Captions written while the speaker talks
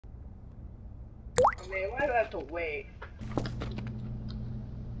Man, why do I have to wait?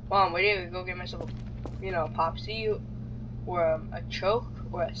 Mom, wait till I go get myself, you know, a Popsy, or a Choke,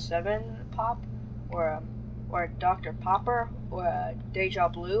 or a 7 Pop, or a Dr. Popper, or a Deja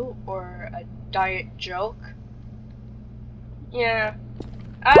Blue, or a Diet Joke. Yeah,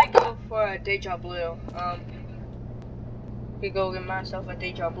 I go for a Deja Blue. We go get myself a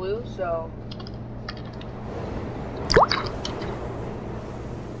Deja Blue, so.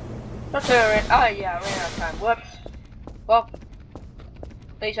 Okay, oh yeah, I ran out of time. Whoops. Well,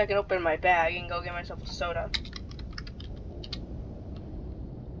 at least I can open my bag and go get myself a soda.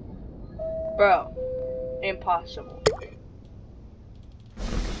 Bro, impossible.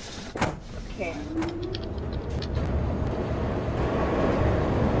 Okay.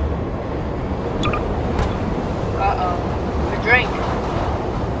 Uh-oh. A drink.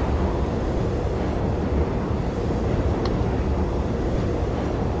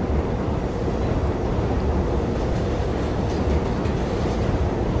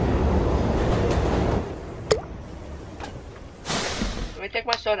 Let me take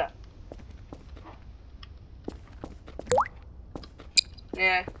my soda.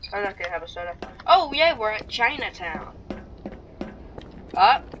 Yeah, I'm not gonna have a soda. Oh yeah, we're at Chinatown.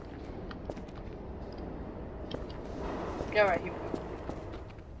 Up. Yeah, right, here we go.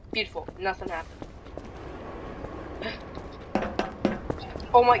 Beautiful, nothing happened.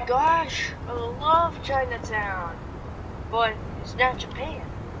 Oh my gosh, I love Chinatown. But it's not Japan.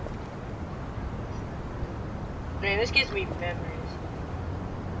 Man, this gives me memories.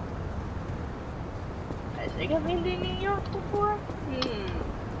 I think I've been to New York before?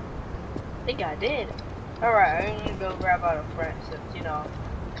 I think I did. Alright, I'm gonna go grab out a friend since, you know,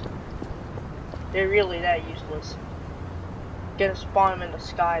 they're really that useless. Gonna spawn them in the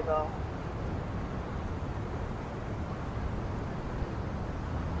sky though.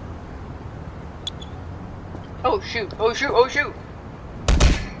 Oh shoot, oh shoot, oh shoot!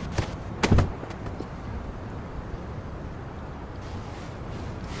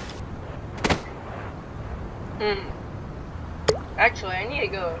 Actually, I need to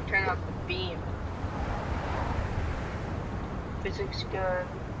go turn off the beam. Physics gun.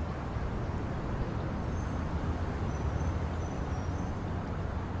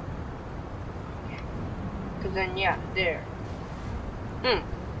 Cause then, yeah, there.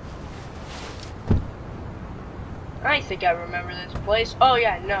 I think I remember this place. Oh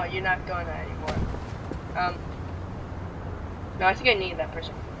yeah, no, you're not going there anymore. No, I think I need that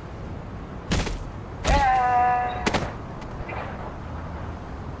person.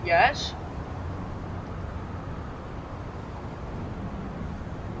 Yes?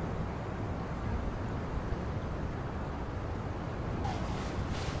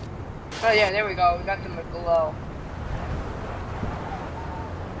 Oh yeah, there we go. We got them to glow.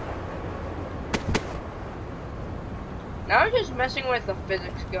 Now I'm just messing with the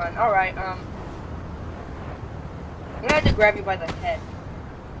physics gun. Alright, I'm gonna have to grab you by the head.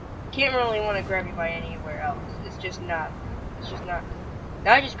 Can't really want to grab you by anywhere else. It's just not.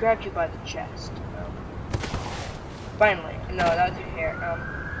 Now I just grabbed you by the chest. Finally. No, that was your hair.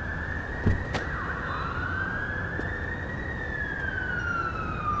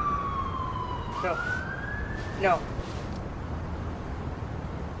 No. No.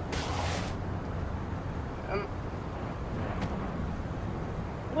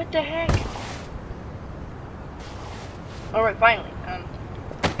 What the heck? Alright, finally.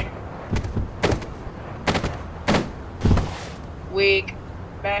 Weak.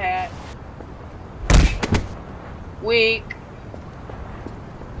 Bad. Weak.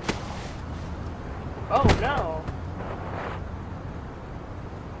 Oh no.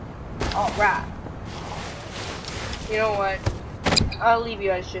 Alright. You know what? I'll leave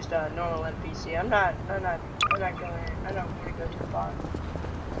you as just a normal NPC. I'm not gonna go too far.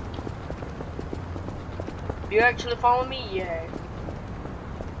 You actually follow me? Yay.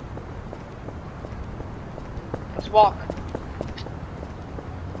 Let's walk.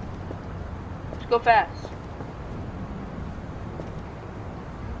 Let's go fast.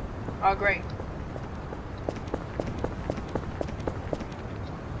 Oh, great.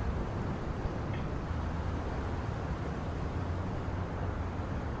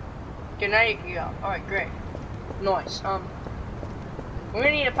 Okay, now you can go. Alright, great. Nice. We're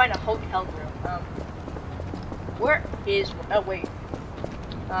gonna need to find a hotel room. Where is, oh wait.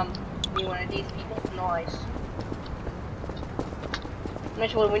 Need one of these people? Nice.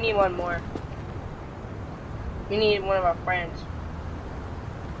 Actually, we need one more. We need one of our friends.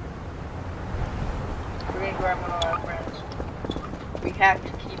 We're gonna grab one of our friends. We have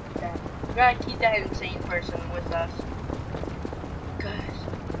to keep that. We gotta keep that insane person with us. Guys.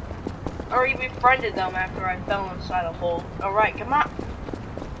 I already befriended them after I fell inside a hole. Alright, come on.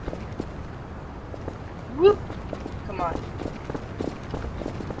 Whoop. Come on.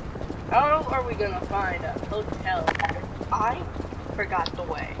 How are we gonna find a hotel? I forgot the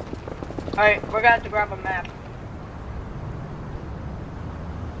way. Alright, we're gonna have to grab a map.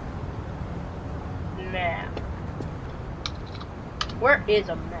 Map. Where is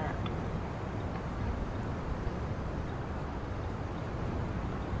a map?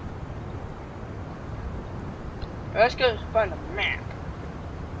 Let's go find a map.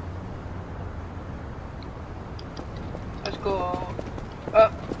 Let's go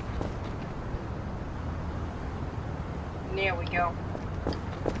up. There we go.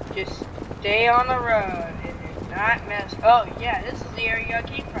 Just stay on the road and do not mess. Oh yeah, this is the area I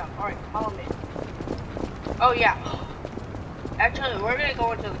came from. Alright, follow me. Oh yeah. Actually, we're gonna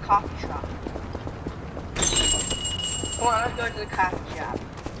go into the coffee shop. Come on, let's go into the coffee shop.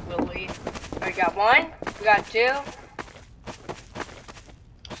 Will we? We got one. We got two.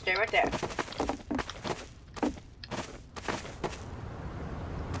 Stay right there.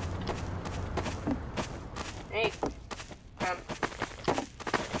 Hey.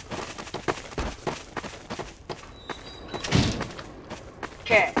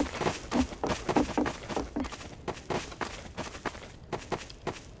 Okay.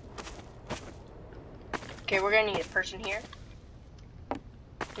 Okay, we're gonna need a person here.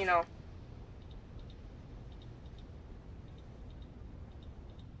 You know.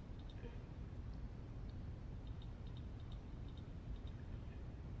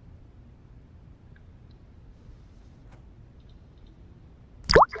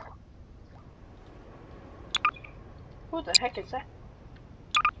 Who the heck is that?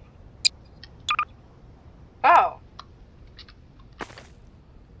 Oh.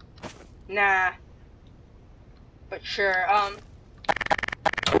 Nah. But sure,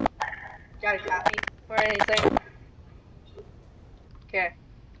 got a copy or anything? Okay.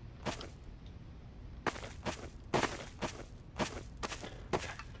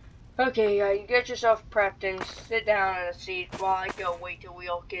 Okay, you get yourself prepped and sit down in a seat while I go wait till we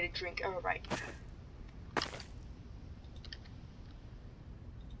all get a drink. Alright.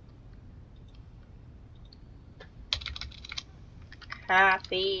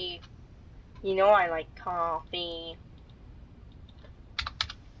 Coffee. You know I like coffee.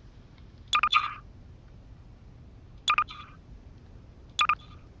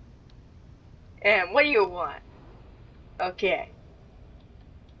 And what do you want? Okay.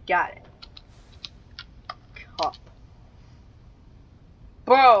 Got it. Cup.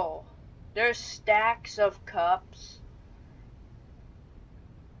 Bro, there's stacks of cups.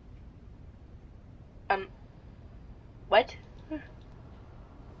 What?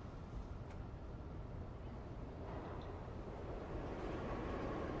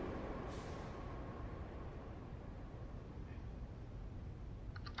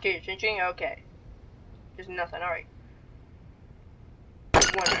 Okay, changing. Okay. There's nothing. All right.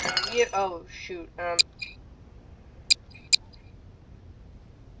 One. Yeah. Oh shoot.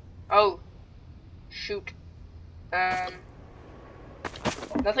 Oh. Shoot.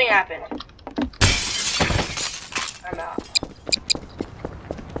 Nothing happened. I'm out.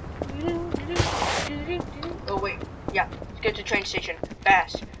 Oh wait. Yeah. Let's get to the train station.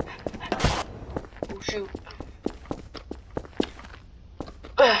 Fast. Oh shoot.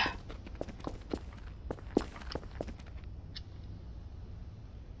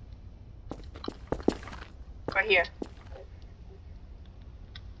 Right here.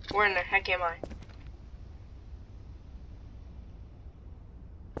 Where in the heck am I?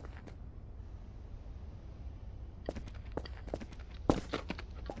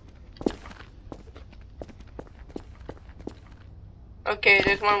 Okay,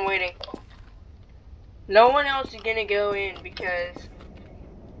 there's one waiting. No one else is gonna go in because,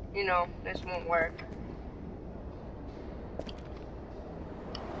 you know, this won't work.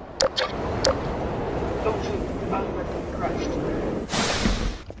 Oh shoot, I was about to be crushed.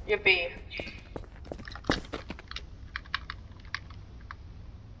 Yippee.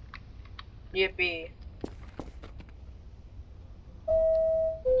 Yippee.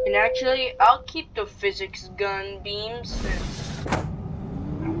 And actually, I'll keep the physics gun beams since...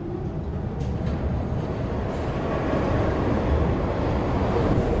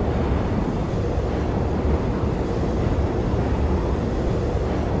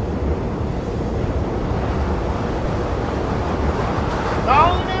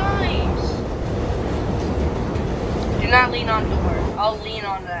 Do not lean on door. I'll lean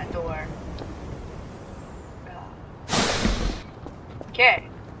on that door. Okay.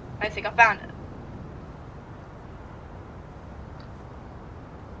 I think I found it.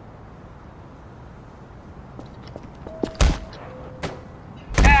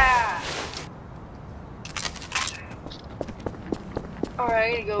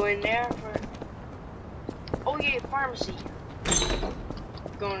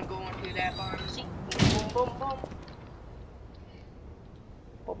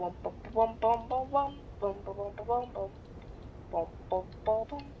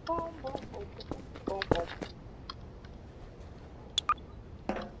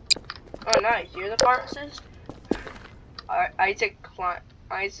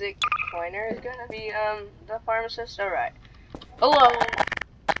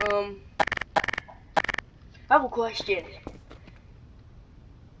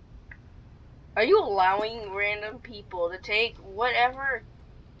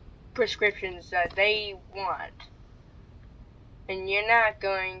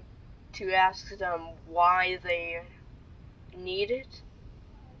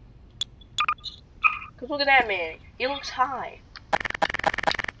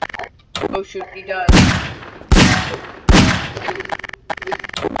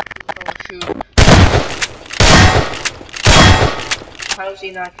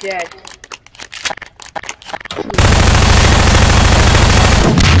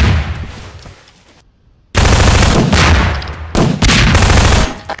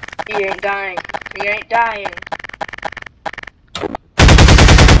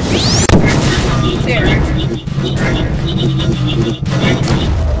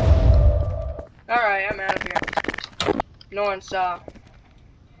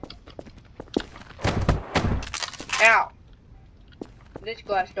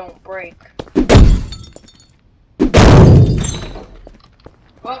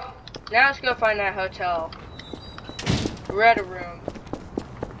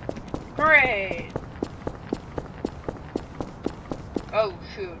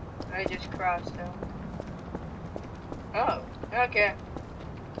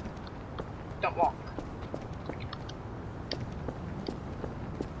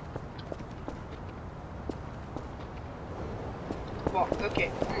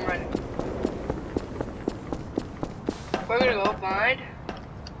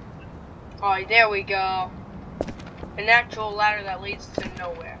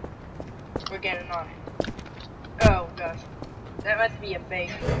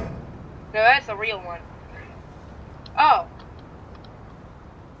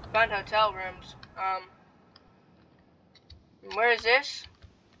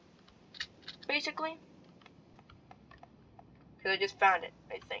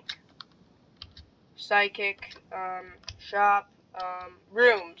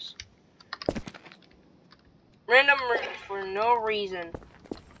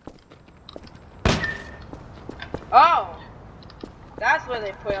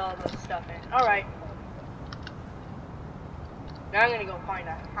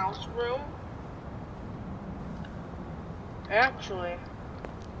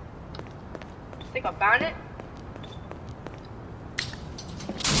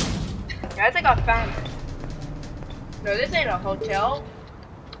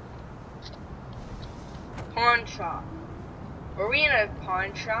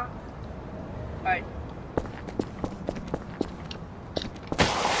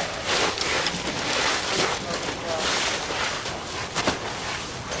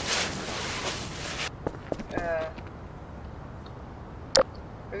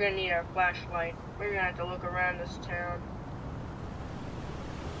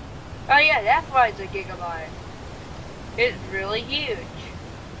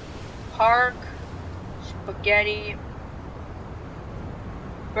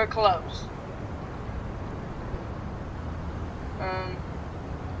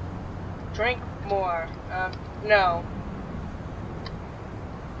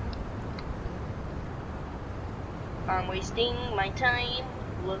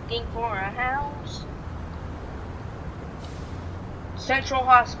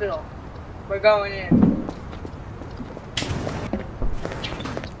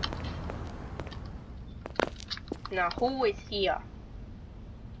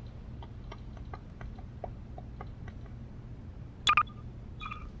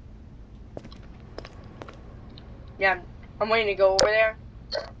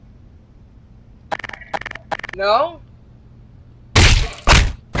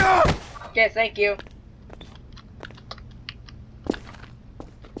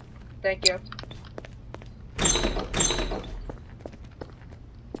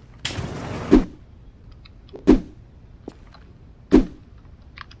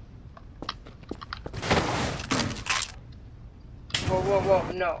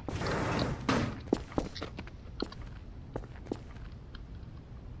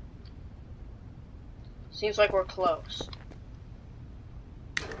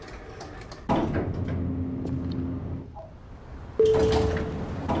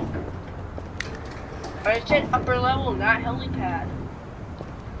 I said upper level, not helipad.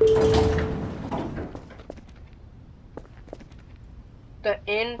 The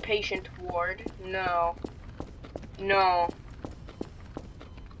inpatient ward? No. No.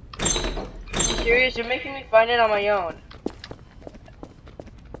 Are you serious? You're making me find it on my own.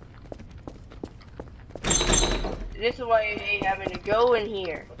 This is why I hate having to go in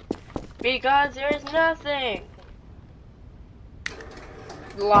here. Because there's nothing.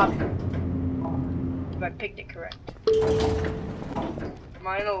 Lobby. If I picked it correct.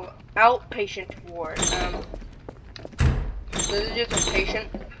 Minor outpatient ward. So this is just a patient.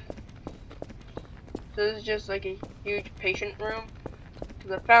 So this is just like a huge patient room.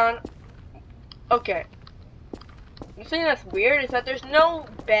 Because I found. Okay. The thing that's weird is that there's no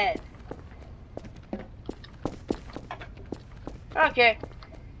bed. Okay.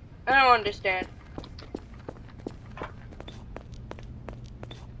 I don't understand.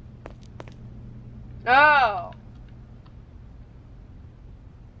 No.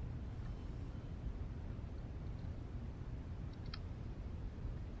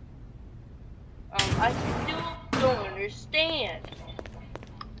 I still don't understand.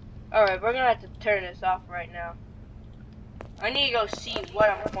 Alright, we're gonna have to turn this off right now. I need to go see what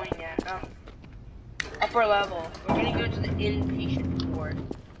I'm pointing at. Upper level. We're gonna go to the inpatient ward.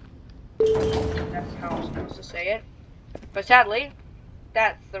 That's how I'm supposed to say it. But sadly,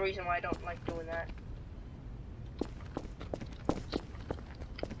 that's the reason why I don't like doing that.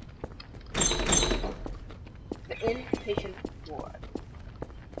 The inpatient ward.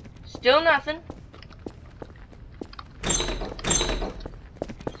 Still nothing.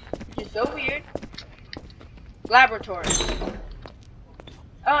 Which is so weird. Laboratory.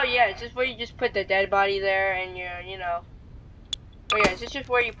 Oh yeah, it's just where you just put the dead body there and you know. Oh yeah, it's just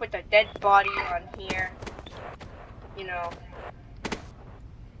where you put the dead body on here. You know.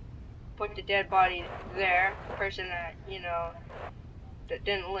 Put the dead body there. Person that, you know, that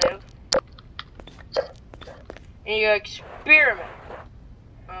didn't live. And you experiment.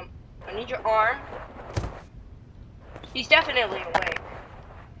 I need your arm. He's definitely awake.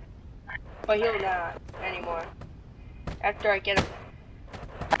 But he'll not anymore. After I get him.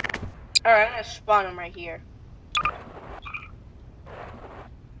 Alright, I'm gonna spawn him right here.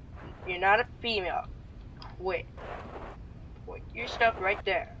 You're not a female. Quit. Put your stuff right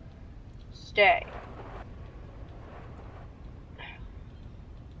there. Stay.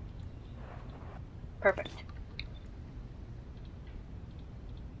 Perfect.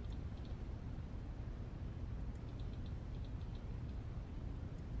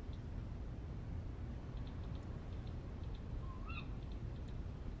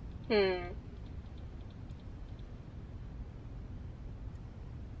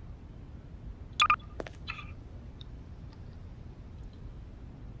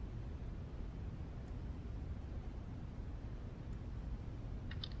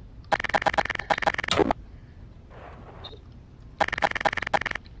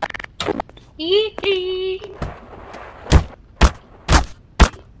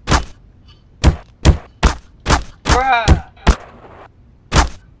 Bruh.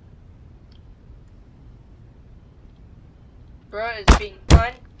 Bruh is being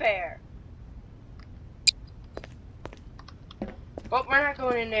unfair. Well, we're not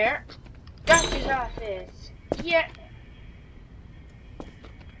going in there. Doctor's office. Yeah.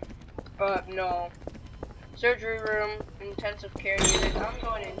 No. Surgery room, intensive care unit. I'm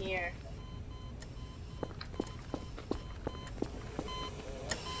going in here.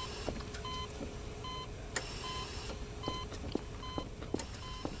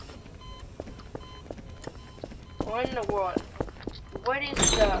 What in the world? What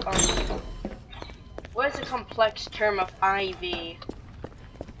is the complex term of IV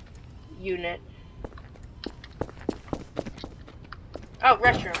unit? Oh,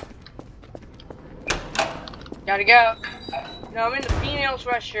 restroom. Gotta go. No, I'm in the female's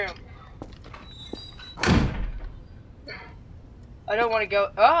restroom. I don't want to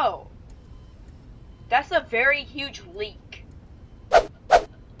go. Oh! That's a very huge leak.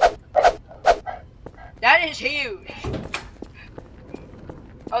 That is huge.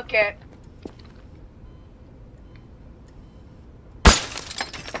 Okay.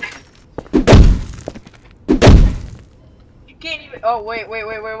 You can't even. Oh, wait. Wait,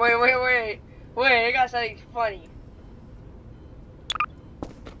 I got something funny.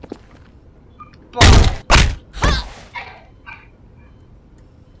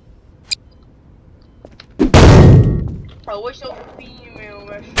 I wish those female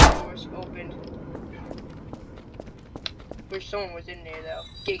restroom was opened. Wish someone was in there though.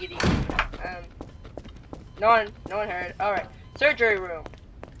 Giggity. No one heard. Alright. Surgery room.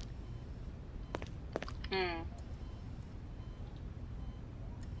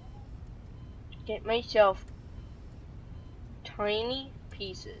 Get myself tiny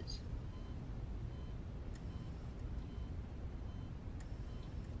pieces.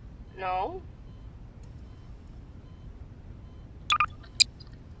 No.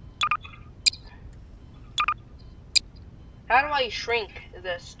 How do I shrink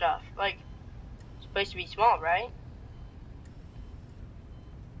this stuff? Like, it's supposed to be small, right?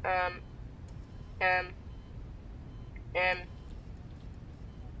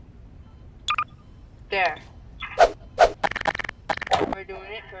 There. We're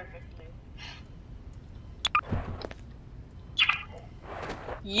doing it perfectly.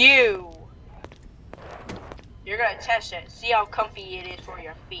 You're gonna test it. See how comfy it is for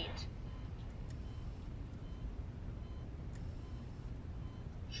your feet.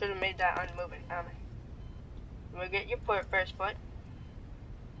 Should have made that unmoving. We'll get your first foot.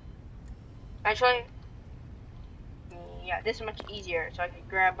 Actually, yeah, this is much easier, so I can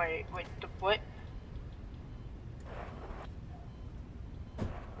grab with the foot.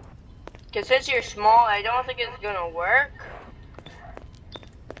 Because since you're small, I don't think it's gonna work.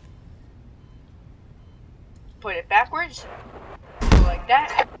 Put it backwards, like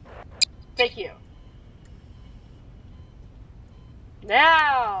that. Thank you.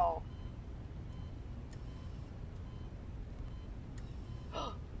 Now.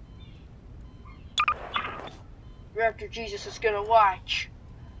 After Jesus is gonna watch.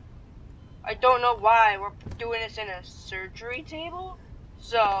 I don't know why we're doing this in a surgery table.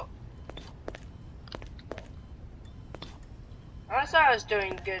 So I thought I was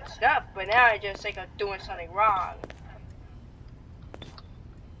doing good stuff, but now I just think I'm doing something wrong.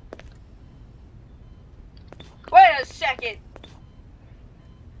 Wait a second.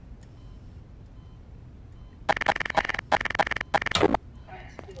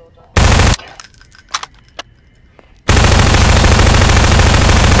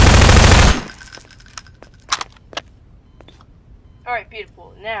 Alright,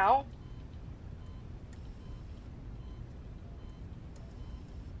 beautiful. Now,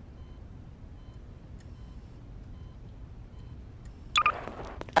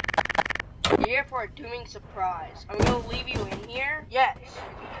 you're here for a dooming surprise. I'm gonna leave you in here. Yes.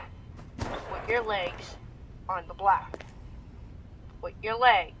 Put your legs on the black. Put your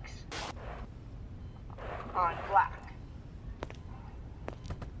legs on black.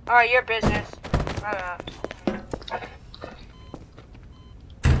 Alright, your business.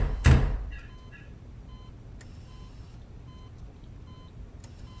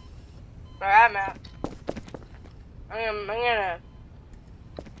 Alright, I'm out. I'm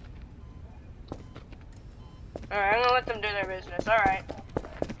gonna let them do their business. Alright.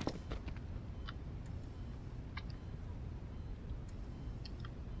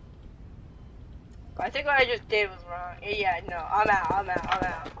 I think what I just did was wrong. Yeah, no, I'm out. I'm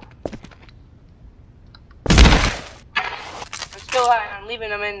still out. I'm leaving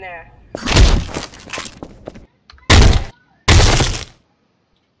them in there.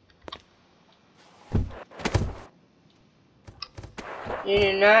 You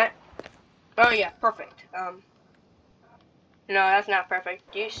do not? Oh yeah, perfect. No, that's not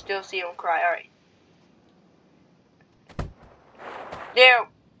perfect. You still see him cry. Alright. There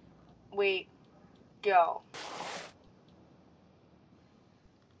we go.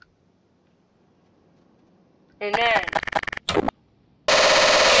 And then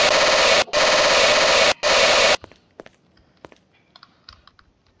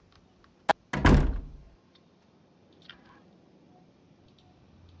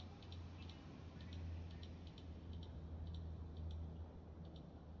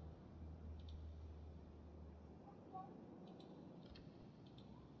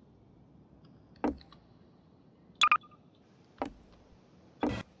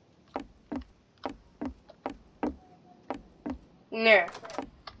there.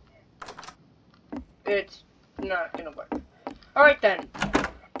 It's not gonna work. Alright then.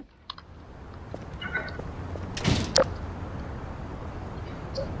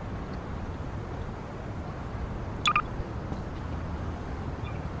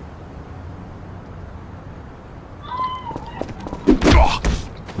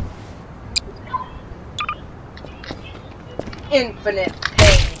 Infinite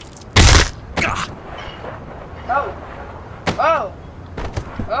pain. Oh. Oh.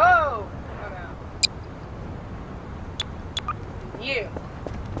 Oh. I'm out. You.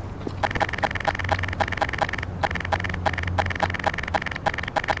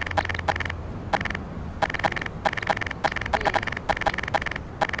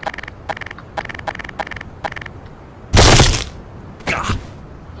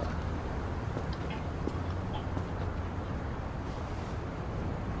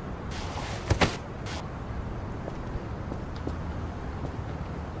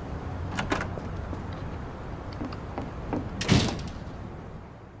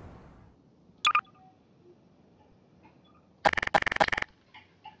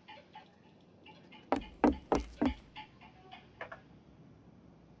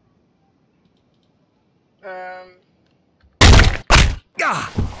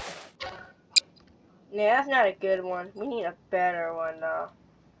 Yeah, that's not a good one. We need a better one, though.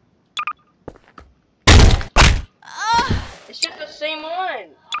 It's just the same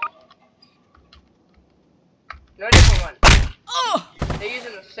one. No different one. They're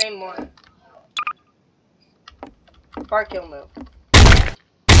using the same one. Bar kill move.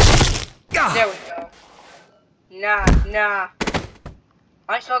 There we go. Nah.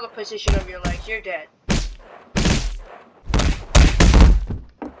 I saw the position of your legs. You're dead.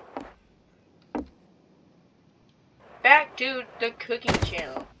 Back to the cooking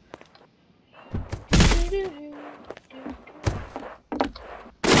channel.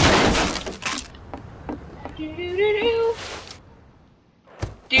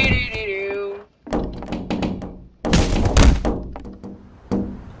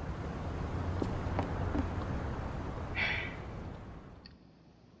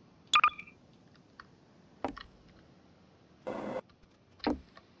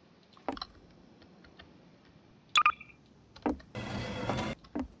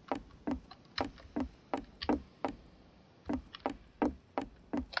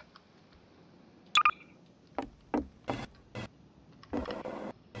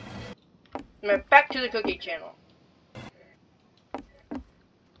 Back to the cooking channel.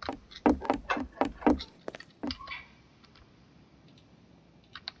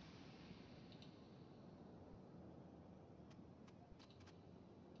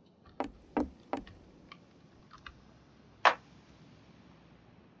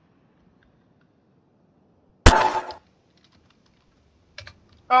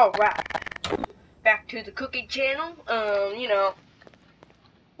 Alright. Back to the cooking channel. You know,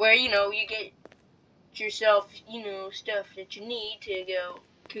 where, you know, you get yourself, you know, stuff that you need to go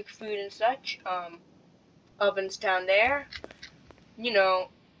cook food and such. Ovens down there. You know,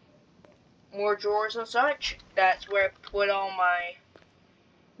 more drawers and such. That's where I put all my,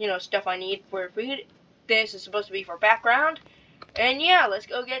 you know, stuff I need for food. This is supposed to be for background. And yeah, let's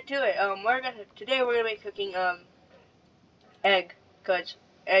go get to it. Today we're gonna be cooking egg, cause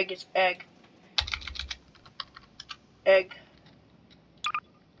egg is egg. Egg.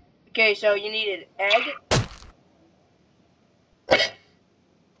 Okay, so you need an egg.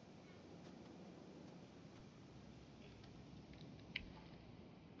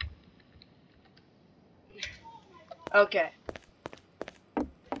 Okay.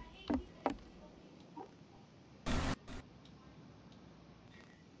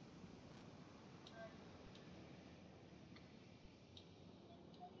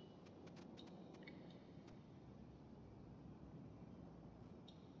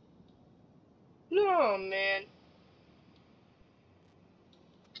 No, man.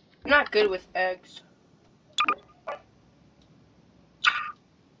 Not good with eggs.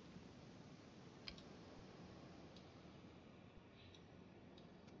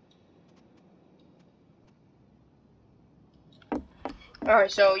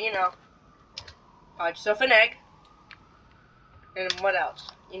 Alright, so, you know, buy yourself an egg. And what else?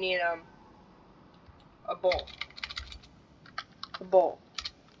 You need, a bowl. A bowl.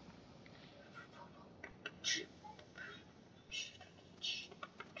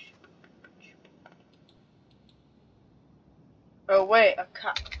 Oh, wait, a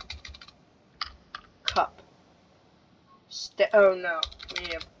cup. Cup. Oh, no. We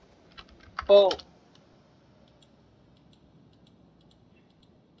need a bowl.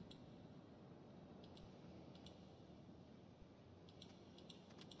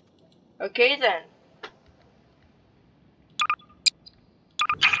 Okay, then.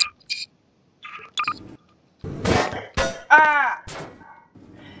 Ah!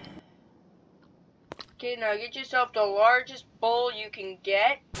 Okay, now get yourself the largest bowl you can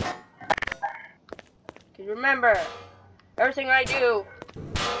get. Because remember, everything I do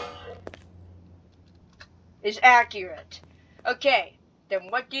is accurate. Okay, then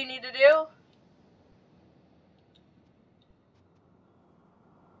what do you need to do?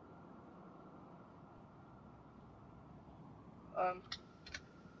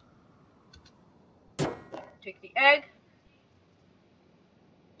 Take the egg.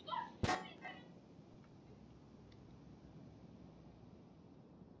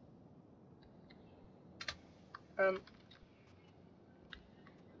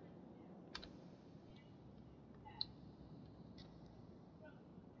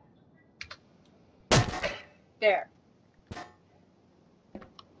 There.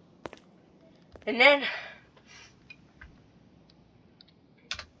 And then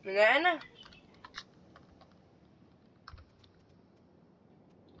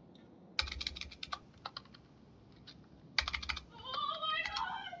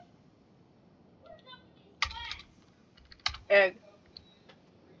egg.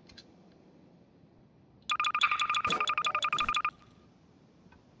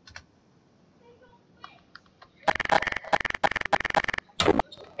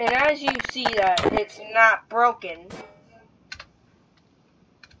 And as you see that it's not broken,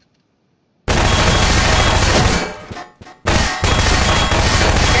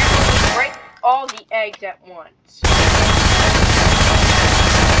 break all the eggs at once.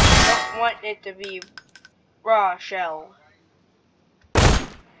 Don't want it to be raw shell.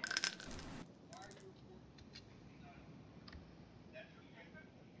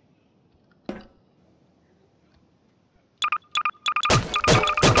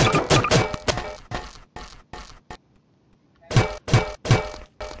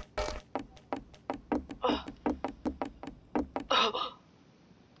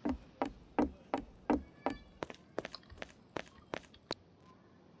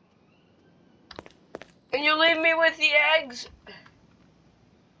 And you leave me with the eggs?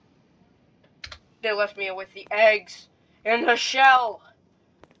 They left me with the eggs and the shell.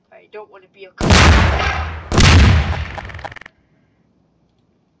 I don't want to be a cook.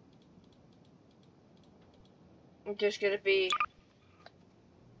 I'm just gonna be...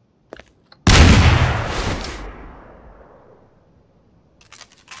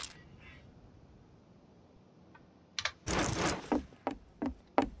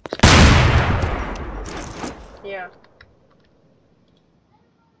 Yeah.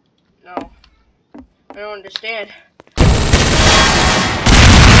 No. I don't understand.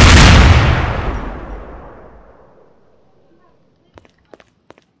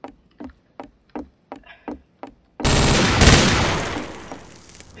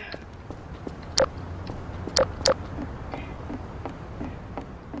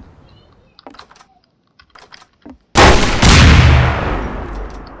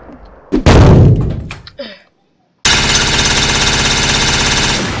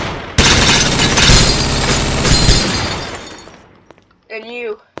 And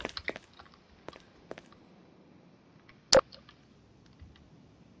you.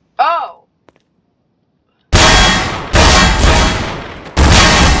 Oh!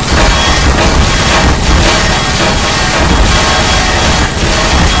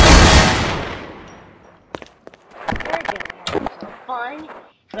 We're gonna have some fun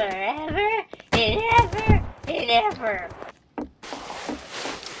forever and ever and ever.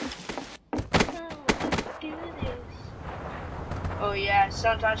 Oh yeah,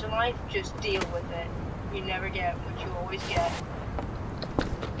 sometimes in life, just deal with it. You never get what you always get.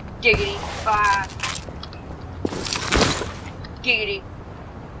 Giggity. Ah. Giggity.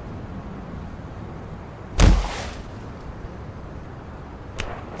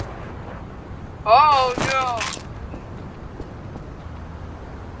 Oh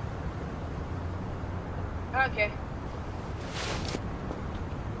no! Okay.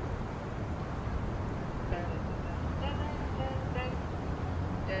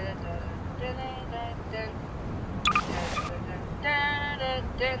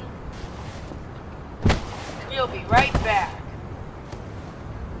 We'll be right back.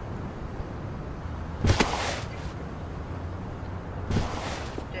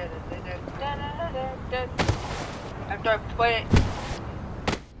 After I put it